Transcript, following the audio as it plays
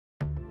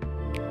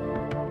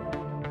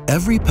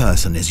Every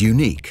person is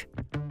unique,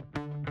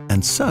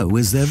 and so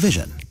is their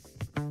vision.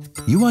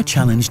 You are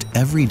challenged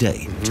every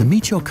day to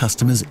meet your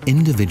customers'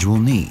 individual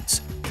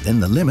needs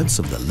within the limits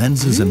of the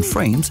lenses and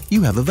frames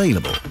you have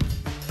available.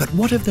 But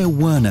what if there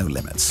were no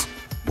limits?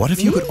 What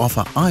if you could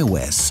offer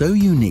eyewear so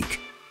unique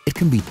it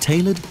can be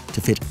tailored to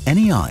fit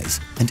any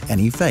eyes and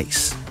any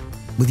face?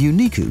 With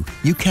Yuniku,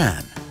 you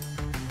can.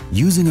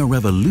 Using a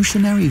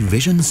revolutionary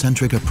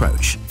vision-centric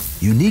approach,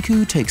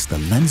 Yuniku takes the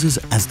lenses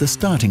as the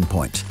starting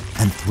point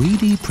and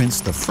 3D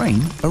prints the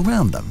frame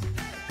around them.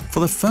 For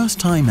the first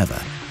time ever,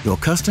 your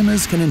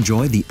customers can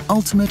enjoy the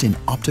ultimate in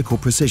optical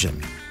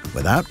precision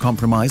without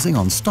compromising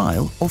on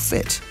style or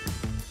fit.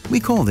 We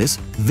call this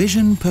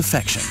vision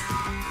perfection.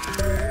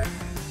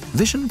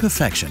 Vision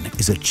perfection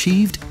is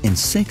achieved in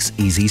 6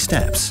 easy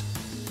steps.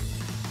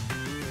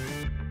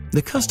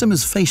 The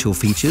customer's facial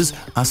features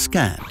are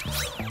scanned,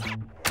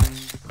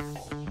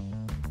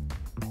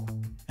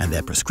 and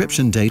their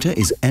prescription data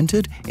is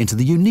entered into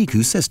the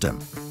Yuniku system.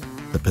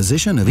 The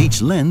position of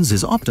each lens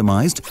is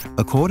optimized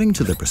according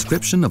to the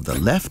prescription of the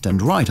left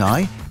and right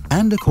eye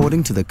and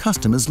according to the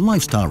customer's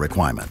lifestyle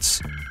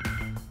requirements.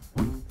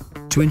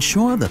 To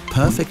ensure the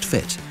perfect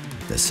fit,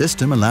 the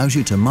system allows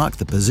you to mark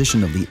the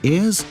position of the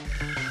ears,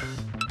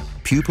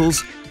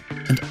 pupils,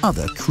 and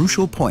other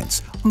crucial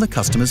points on the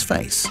customer's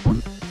face.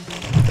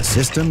 The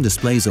system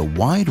displays a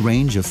wide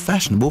range of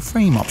fashionable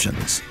frame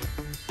options.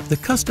 The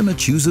customer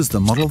chooses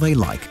the model they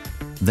like,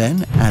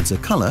 then adds a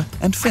color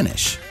and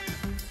finish.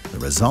 The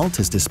result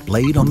is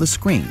displayed on the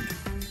screen.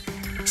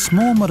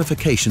 Small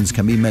modifications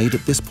can be made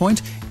at this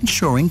point,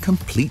 ensuring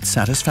complete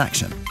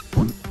satisfaction.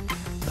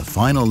 The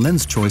final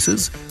lens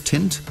choices,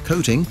 tint,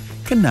 coating,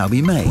 can now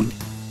be made.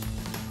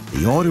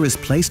 The order is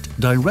placed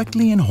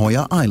directly in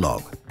Hoya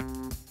iLog.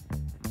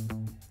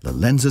 The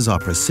lenses are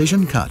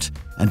precision cut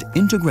and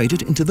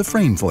integrated into the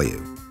frame for you.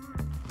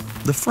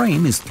 The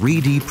frame is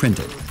 3D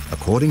printed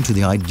according to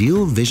the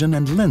ideal vision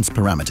and lens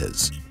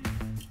parameters.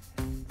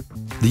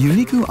 The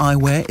Yuniku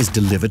eyewear is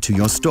delivered to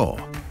your store.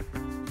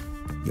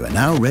 You are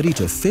now ready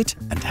to fit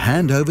and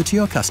hand over to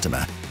your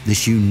customer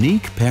this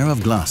unique pair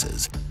of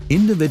glasses,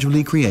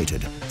 individually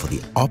created for the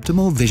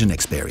optimal vision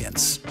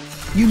experience.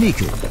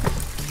 Yuniku,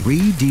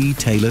 3D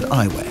tailored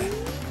eyewear.